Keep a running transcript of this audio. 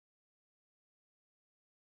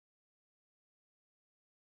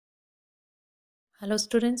Hello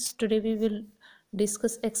students, today we will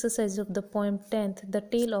discuss exercise of the poem 10th, The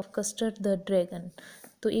Tale of Custard the Dragon.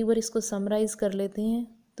 तो एक बार इसको summarize कर लेते हैं.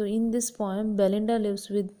 तो in this poem, Belinda lives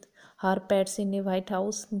with her pets in a white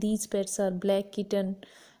house. These pets are black kitten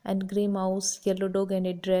and grey mouse, yellow dog and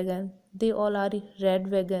a dragon. They all are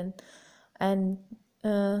red wagon, and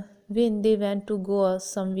when they went to go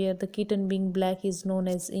somewhere, the kitten being black is known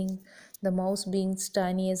as Ink, the mouse being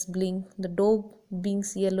tiny as Blink, the dog being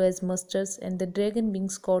yellow as Mustards, and the dragon being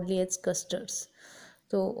cowardly as Custards.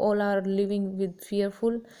 So all are living with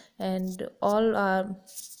fearful, and all are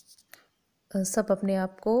सब अपने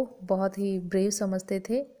आप को बहुत ही brave समझते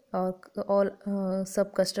थे, और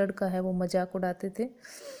सब custard का है वो मजाक उड़ाते थे.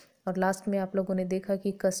 और लास्ट में आप लोगों ने देखा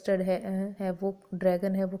कि कस्टर्ड है वो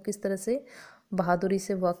ड्रैगन है वो किस तरह से बहादुरी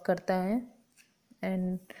से वर्क करता है.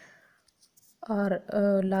 एंड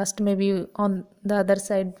और लास्ट में भी on the other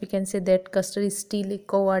side we can say that custard is steel A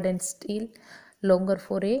coward and steel longer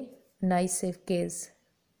for a nice safe case.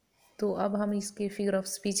 तो अब हम इसके फिगर ऑफ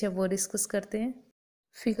स्पीच है वो डिस्कस करते हैं.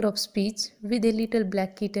 Figure of speech with a little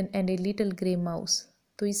black kitten and a little grey mouse.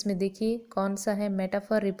 तो इसमें देखिए कौन सा है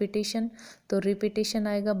मेटाफर रिपीटेशन. तो रिपीटेशन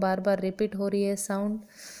आएगा, बार बार रिपीट हो रही है साउंड.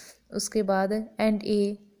 उसके बाद and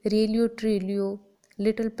A रेलियो ट्रेलियो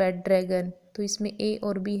little pet dragon. तो इसमें ए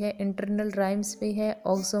और बी है, इंटरनल राइम्स भी है,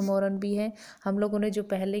 ऑक्सोमोरन भी है. हम लोगों ने जो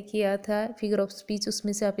पहले किया था फिगर ऑफ स्पीच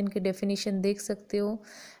उसमें से आप इनके डेफिनेशन देख सकते हो.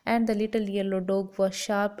 And the little yellow dog was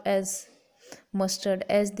sharp as mustard.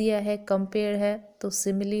 As दिया है, कंपेयर है तो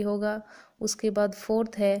सिमिली होगा. उसके बाद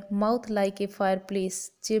फोर्थ है mouth like a fire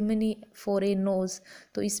place chimney for a knows.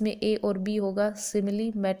 तो इसमें ए और बी होगा,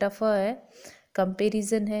 सिमिली मेटाफर है,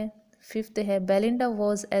 कंपेरिजन है. फिफ्थ है Belinda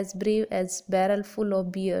was as brave as barrel full of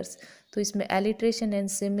bears. तो इसमें alliteration and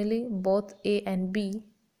simile both A and B.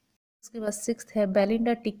 उसके बाद सिक्स्थ है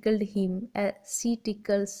बेलिंडा टिकल्ड हिम सी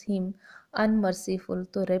टिकल्स हिम अनमर्सीफुल.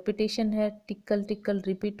 तो रेपिटेशन है, टिकल टिकल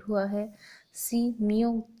रिपीट हुआ है. सी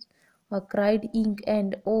मियो cried ink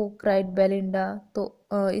and O cried Belinda.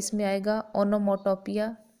 तो इसमें आएगा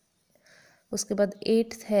ओनोमोटोपिया. उसके बाद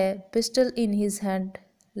एट्थ है pistol in his hand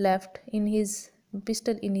left in his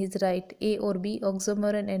pistol in his right. ए और बी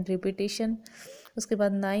ऑक्सोमोरन एंड रिपीटेशन. उसके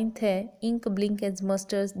बाद नाइन्थ है इंक ब्लिंक एज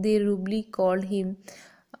मस्टर्स दे रूबली कॉल्ड हिम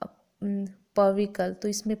पर्विकल. तो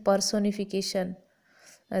इसमें पर्सोनिफिकेशन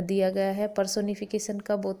दिया गया है. पर्सोनिफिकेशन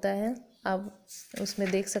कब होता है आप उसमें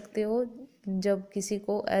देख सकते हो, जब किसी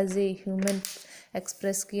को एज ए ह्यूमन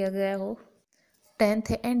एक्सप्रेस किया गया हो.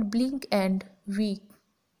 टेंथ है and blink and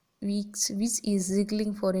weeks which is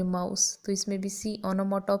jiggling for a mouse. तो इसमें भी सी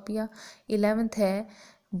ओनोमोटोपिया. 11th है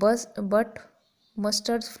but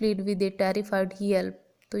mustard fled with A terrified Yelp.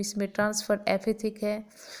 तो इसमें ट्रांसफर एफेथिक है.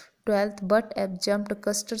 12th but app jumped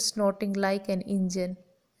custard snorting like an engine.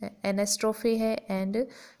 एनेस्ट्रोफे है एंड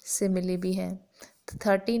सिमिली भी है.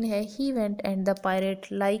 13 है he went and the pirate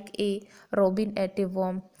like a robin eight A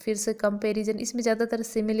warm. फिर से कंपेरिजन, इसमें ज़्यादातर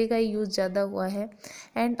सिमिली का ही यूज़ ज़्यादा हुआ है.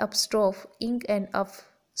 And apostrophe ink and up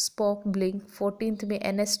spoke blink. 14th में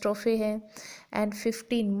एनेस्ट्रोफे है. And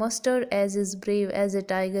 15 mustard as is brave as a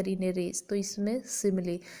tiger in A race. तो इसमें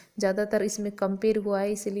सिमिली ज़्यादातर इसमें कंपेयर हुआ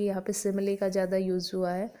है, इसीलिए यहाँ पे सिमिली का ज़्यादा यूज़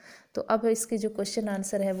हुआ है. तो अब इसके जो क्वेश्चन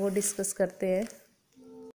आंसर है वो डिस्कस करते हैं.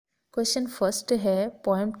 क्वेश्चन फर्स्ट है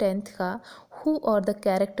पोएम 10th का. Who are the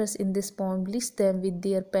characters in this poem list them with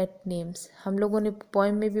their pet names. हम लोगों ने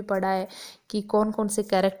पोएम में भी पढ़ा है कि कौन कौन से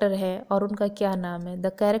कैरेक्टर हैं और उनका क्या नाम है.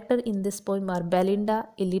 The character in this poem are Belinda,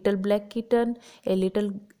 a little black kitten, a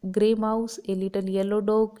little grey mouse, a little yellow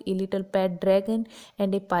dog, a little pet dragon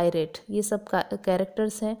and A pirate. ये सब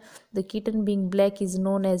कैरेक्टर्स हैं. The kitten being black is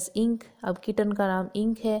known as ink. अब kitten का नाम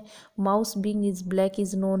ink है. Mouse being is black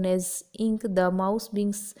is known as ink. The mouse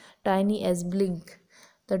being tiny as blink.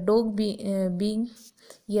 The dog being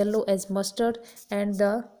yellow as mustard, and the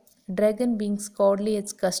dragon being cowardly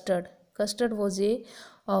as custard. Custard was a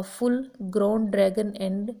full grown dragon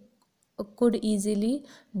and could easily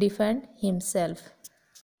defend himself.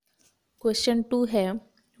 Question 2 है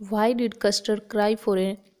why did custard cry for a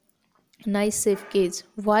nice safe cage?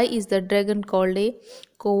 Why is the dragon called a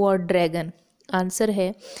coward dragon? Answer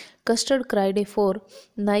है custard cried for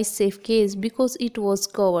nice safe cage because it was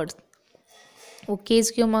covered. वो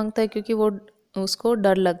cage क्यों मांगता है? क्योंकि वो उसको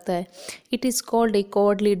डर लगता है. It is called a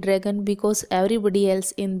cowardly dragon because everybody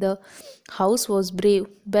else in the house was brave.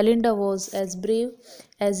 Belinda was as brave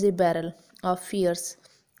as a barrel of fears.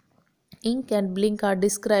 Ink and blink are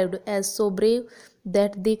described as so brave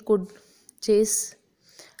that they could chess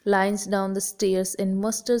lions down the stairs, and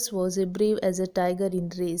Mustards was as brave as a tiger in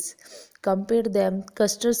race. Compare them.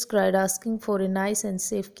 Custards cried asking for a nice and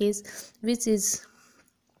safe case, which is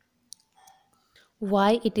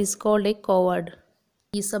why it is called a coward.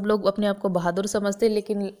 ये सब लोग अपने आप को बहादुर समझते हैं,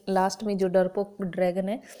 लेकिन last में जो डरपोक ड्रैगन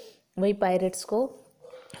है वही पायरेट्स को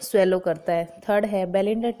स्वेलो करता है। थर्ड है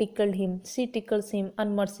Belinda tickled him, C tickles him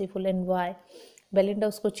अनमर्सीफुल and Y. Belinda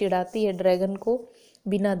उसको चिढ़ाती है ड्रैगन को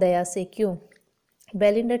बिना दया से, क्यों?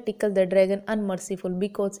 Belinda tickled the dragon unmerciful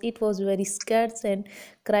because it was very scared and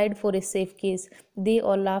cried for a safe case. They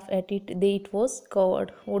all laughed at it. They it was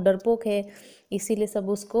coward. वो डरपोक है इसीलिए सब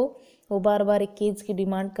उसको वो बार बार एक केज की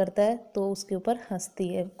डिमांड करता है तो उसके ऊपर हंसती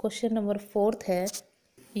है। क्वेश्चन नंबर 4 है,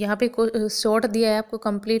 यहाँ पे शॉर्ट दिया है, आपको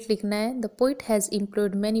कंप्लीट लिखना है। The poet has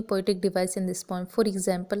employed many poetic device in this poem. For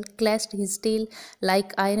example, clashed his tell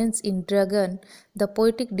like irons in dragon. The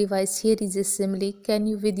poetic device here is a simile. Can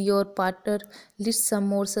you with your partner list some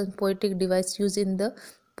more some poetic device use in the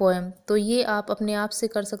poem. तो ये आप अपने आप से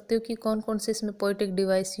कर सकते हो कि कौन कौन से इसमें पोइटिक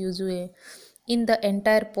डिवाइस यूज हुए हैं। In the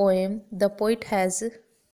entire poem the poet has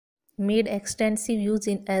made extensive use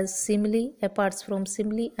in as simile. Apart from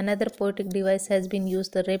simile, another poetic device has been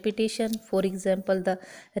used, the repetition. For example, the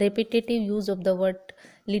repetitive use of the word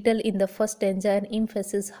little in the first stanza and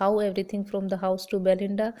emphasis how everything from the house to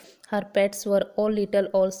Belinda, her pets were all little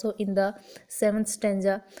also in the 7th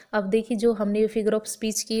stanza. अब देखिए जो हमने figure of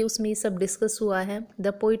speech की उसमें ये सब discuss हुआ है।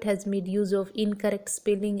 The poet has made use of incorrect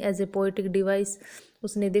spelling as a poetic device.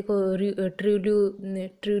 उसने देखो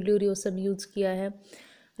ट्रिल्यूरी सब यूज किया है।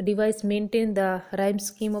 Device maintain the rhyme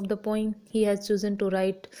scheme of the poem. He has chosen to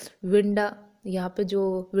write winda, यहाँ पे जो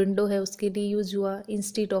विंडो है उसके लिए यूज हुआ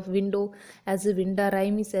instead of window, as a विंडा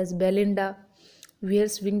rhyme is as Belinda,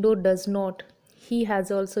 wears window does not. He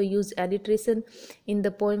has also used alliteration in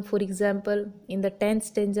the poem. For example, in the 10th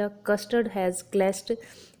stanza, Custard has clashed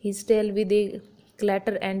his tail with a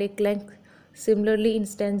clatter and a clank. Similarly,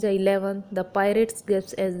 in stanza 11, the pirates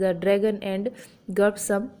gasped as the dragon and gulped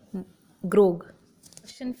some grog.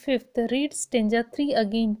 Question 5th. Read stanza 3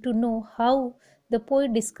 again to know how the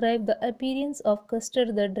poet described the appearance of Custard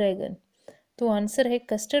the dragon. तो answer है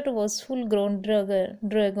Custard was full grown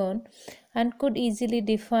dragon and could easily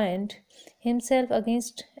defend himself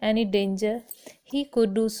against any danger. He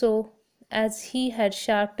could do so as he had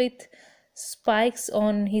sharp teeth, spikes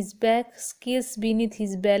on his back, scales beneath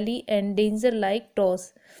his belly, and danger-like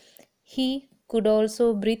toes. He could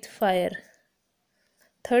also breathe fire.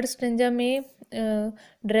 Third stanza में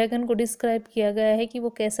dragon को describe किया गया है कि वो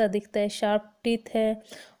कैसा दिखता है। शार्प टीथ है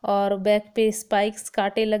और बैक पे स्पाइक्स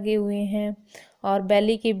कांटे लगे हुए हैं और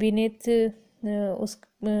बेली के बीनेथ उस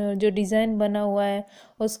जो डिज़ाइन बना हुआ है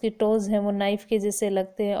उसके टोज हैं वो नाइफ के जैसे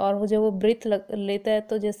लगते हैं और जब वो ब्रीथ लेता है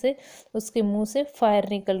तो जैसे उसके मुंह से फायर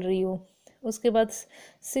निकल रही हो। उसके बाद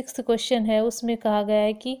 6th क्वेश्चन है, उसमें कहा गया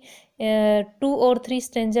है कि 2 और 3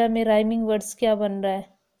 स्टेंजा में राइमिंग वर्ड्स क्या बन रहा है,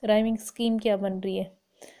 राइमिंग स्कीम क्या बन रही है।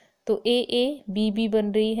 तो ए बी बी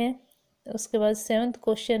बन रही है। उसके बाद 7th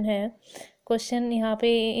क्वेश्चन है, क्वेश्चन यहाँ पे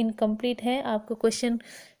इनकम्प्लीट है, आपको क्वेश्चन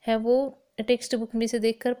है वो टेक्स्ट बुक में से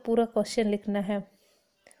देखकर पूरा क्वेश्चन लिखना है।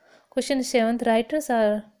 Question 7th, writers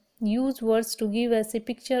are use words to give us A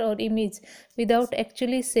picture और image without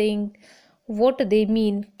actually saying what they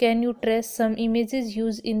mean. Can you trace some images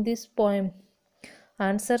used in this poem?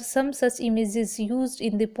 Answer, some such images used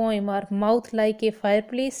in the poem are mouth like a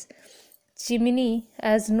fireplace, chimney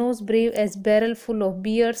as nose, brave as barrel full of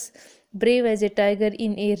beers, brave as a tiger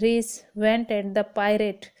in a race, went at the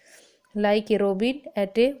pirate like a robin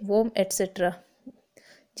at a worm, etc.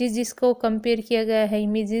 जिसको compare किया गया है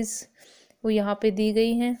images वो यहाँ पे दी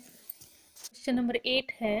गई हैं। Question number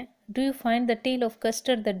 8 है, do you find the tell of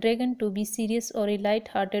custard the dragon to be serious और ए light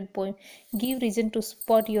hearted poem? Give reason to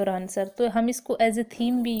spot your answer. तो हम इसको एज ए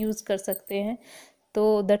थीम भी यूज कर सकते हैं।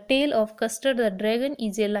 तो the tell of custard the dragon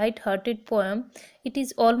is a light hearted poem. It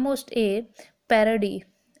is almost A parody.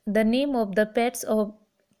 The name of the pets of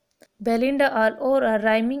Belinda are all are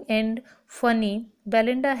rhyming and funny.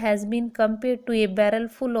 Belinda has been compared to a barrel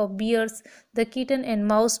full of beers. The kitten and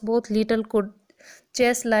mouse, both little, could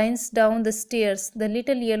chase lions down the stairs. The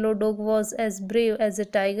little yellow dog was as brave as a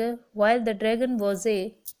tiger, while the dragon was a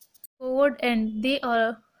coward, and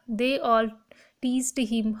they all teased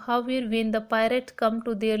him. However, when the pirate come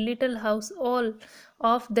to their little house, all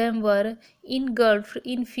of them were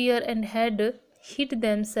engulfed in fear and had hid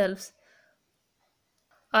themselves.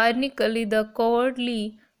 Ironically, the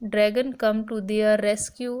cowardly dragon came to their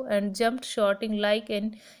rescue and jumped shouting like an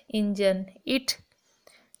engine. It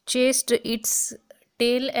chased its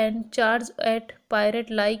tail and charged at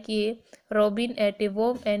pirate like a robin at a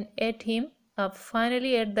worm and ate him up.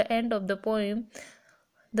 Finally, at the end of the poem,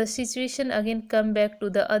 the situation again come back to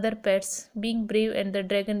the other pets being brave and the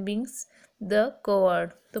dragon being the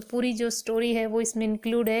coward. तो पूरी जो story है वो इसमें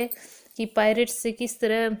include है कि pirates से किस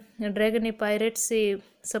तरह ड्रैगन ने पायरेट्स से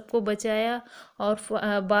सबको बचाया, और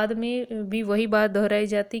बाद में भी वही बात दोहराई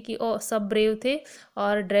जाती कि ओ सब ब्रेव थे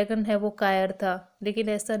और ड्रैगन है वो कायर था, लेकिन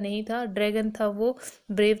ऐसा नहीं था। ड्रैगन था वो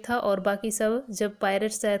ब्रेव था और बाकी सब जब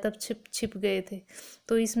पायरेट्स आया तब छिप छिप गए थे।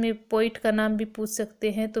 तो इसमें पोइट का नाम भी पूछ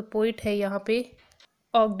सकते हैं, तो पोइट है यहाँ पे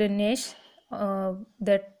Ogdenesh,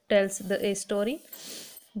 that tells a story.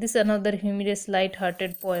 This another humorous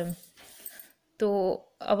light-hearted poem. So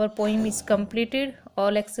our poem is completed.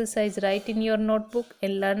 All exercise write in your notebook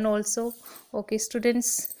and learn also. Okay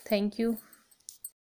students, thank you.